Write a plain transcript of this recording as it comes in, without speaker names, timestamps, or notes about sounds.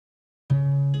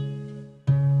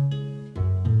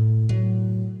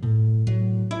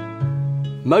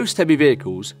Most heavy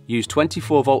vehicles use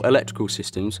 24-volt electrical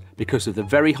systems because of the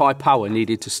very high power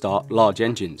needed to start large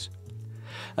engines.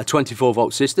 A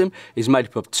 24-volt system is made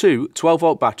up of two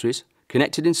 12-volt batteries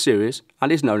connected in series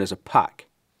and is known as a pack.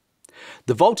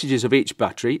 The voltages of each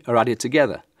battery are added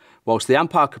together, whilst the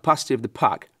amp-hour capacity of the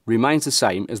pack remains the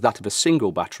same as that of a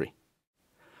single battery.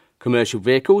 Commercial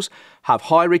vehicles have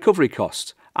high recovery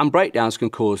costs, and breakdowns can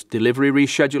cause delivery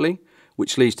rescheduling,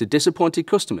 which leads to disappointed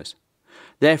customers.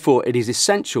 Therefore, it is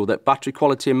essential that battery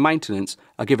quality and maintenance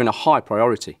are given a high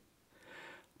priority.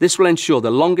 This will ensure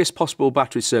the longest possible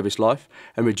battery service life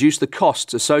and reduce the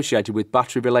costs associated with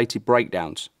battery-related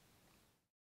breakdowns.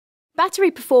 Battery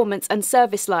performance and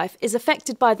service life is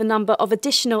affected by the number of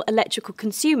additional electrical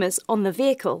consumers on the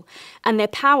vehicle and their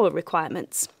power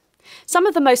requirements. Some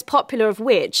of the most popular of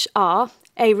which are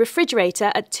a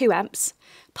refrigerator at 2 amps,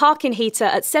 parking heater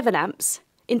at 7 amps,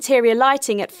 interior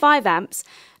lighting at 5 amps,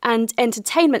 and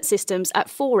entertainment systems at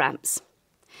 4 amps.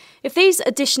 If these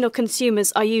additional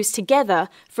consumers are used together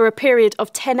for a period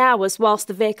of 10 hours whilst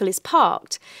the vehicle is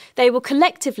parked, they will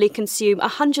collectively consume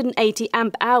 180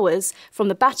 amp hours from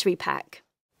the battery pack.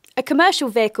 A commercial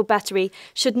vehicle battery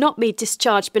should not be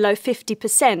discharged below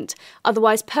 50%,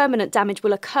 otherwise permanent damage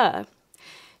will occur.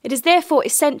 It is therefore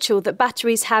essential that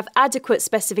batteries have adequate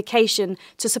specification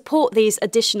to support these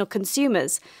additional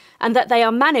consumers, and that they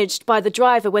are managed by the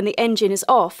driver when the engine is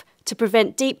off to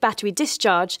prevent deep battery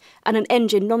discharge and an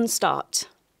engine non-start.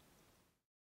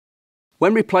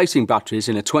 When replacing batteries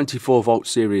in a 24-volt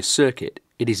series circuit,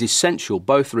 it is essential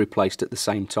both are replaced at the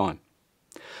same time.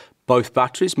 Both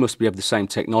batteries must be of the same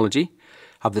technology,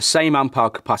 have the same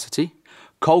amp-hour capacity,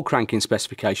 cold cranking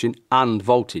specification and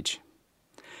voltage.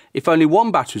 If only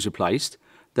one battery is replaced,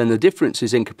 then the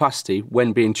differences in capacity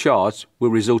when being charged will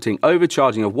result in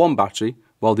overcharging of one battery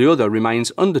while the other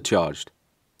remains undercharged.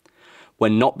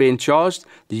 When not being charged,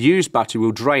 the used battery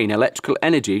will drain electrical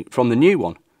energy from the new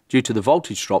one due to the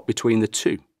voltage drop between the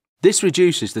two. This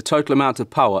reduces the total amount of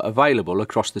power available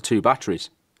across the two batteries.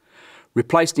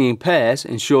 Replacing in pairs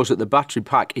ensures that the battery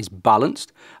pack is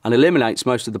balanced and eliminates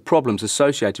most of the problems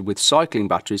associated with cycling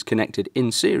batteries connected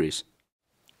in series.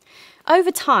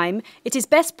 Over time, it is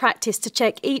best practice to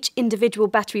check each individual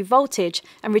battery voltage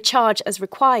and recharge as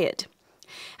required.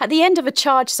 At the end of a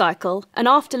charge cycle, and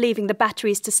after leaving the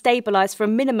batteries to stabilise for a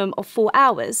minimum of 4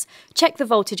 hours, check the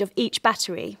voltage of each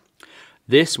battery.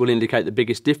 This will indicate the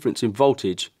biggest difference in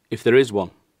voltage, if there is one.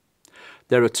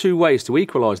 There are two ways to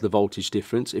equalise the voltage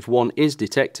difference if one is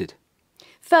detected.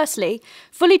 Firstly,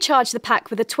 fully charge the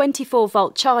pack with a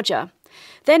 24-volt charger.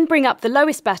 Then bring up the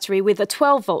lowest battery with a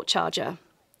 12-volt charger.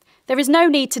 There is no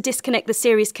need to disconnect the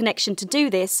series connection to do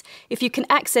this if you can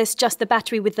access just the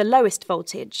battery with the lowest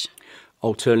voltage.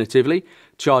 Alternatively,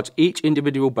 charge each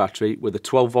individual battery with a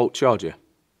 12-volt charger.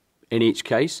 In each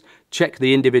case, check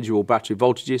the individual battery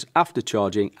voltages after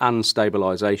charging and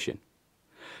stabilisation.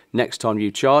 Next time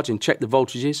you charge and check the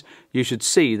voltages, you should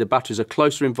see the batteries are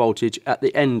closer in voltage at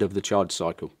the end of the charge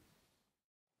cycle.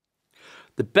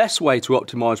 The best way to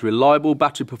optimise reliable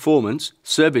battery performance,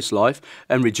 service life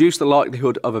and reduce the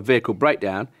likelihood of a vehicle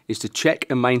breakdown is to check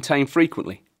and maintain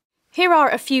frequently. Here are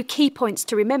a few key points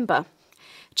to remember.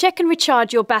 Check and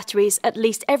recharge your batteries at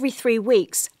least every 3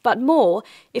 weeks, but more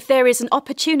if there is an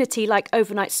opportunity like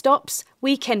overnight stops,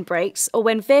 weekend breaks, or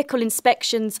when vehicle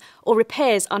inspections or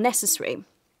repairs are necessary.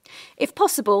 If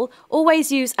possible,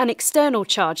 always use an external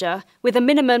charger with a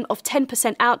minimum of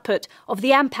 10% output of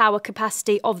the amp-hour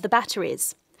capacity of the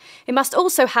batteries. It must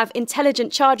also have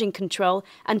intelligent charging control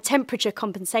and temperature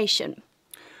compensation.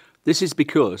 This is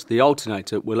because the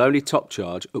alternator will only top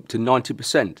charge up to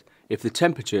 90% if the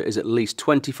temperature is at least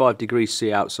 25 degrees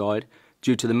C outside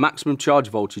due to the maximum charge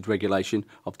voltage regulation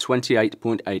of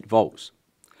 28.8 volts.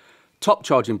 Top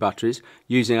charging batteries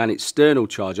using an external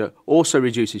charger also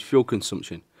reduces fuel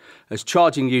consumption, as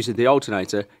charging using the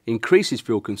alternator increases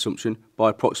fuel consumption by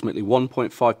approximately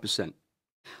 1.5%.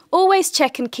 Always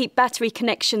check and keep battery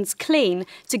connections clean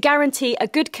to guarantee a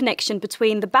good connection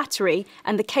between the battery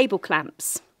and the cable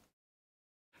clamps.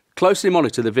 Closely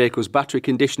monitor the vehicle's battery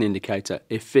condition indicator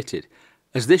if fitted,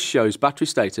 as this shows battery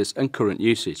status and current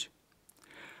usage.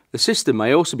 The system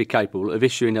may also be capable of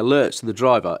issuing alerts to the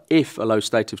driver if a low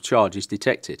state of charge is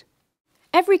detected.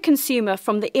 Every consumer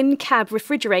from the in-cab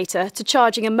refrigerator to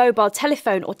charging a mobile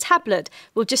telephone or tablet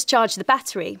will discharge the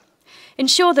battery.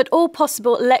 Ensure that all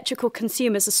possible electrical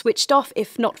consumers are switched off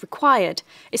if not required,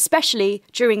 especially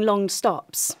during long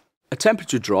stops. A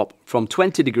temperature drop from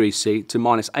 20 degrees C to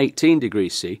minus 18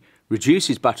 degrees C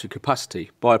reduces battery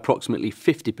capacity by approximately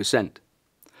 50%.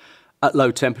 At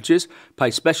low temperatures, pay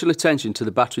special attention to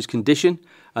the battery's condition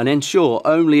and ensure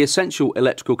only essential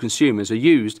electrical consumers are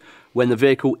used when the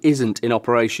vehicle isn't in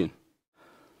operation.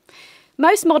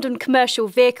 Most modern commercial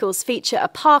vehicles feature a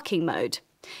parking mode.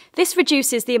 This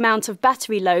reduces the amount of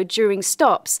battery load during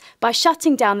stops by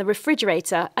shutting down the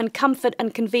refrigerator and comfort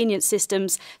and convenience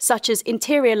systems such as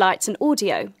interior lights and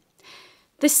audio.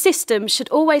 This system should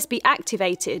always be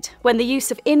activated when the use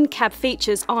of in-cab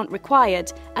features aren't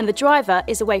required and the driver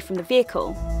is away from the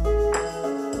vehicle.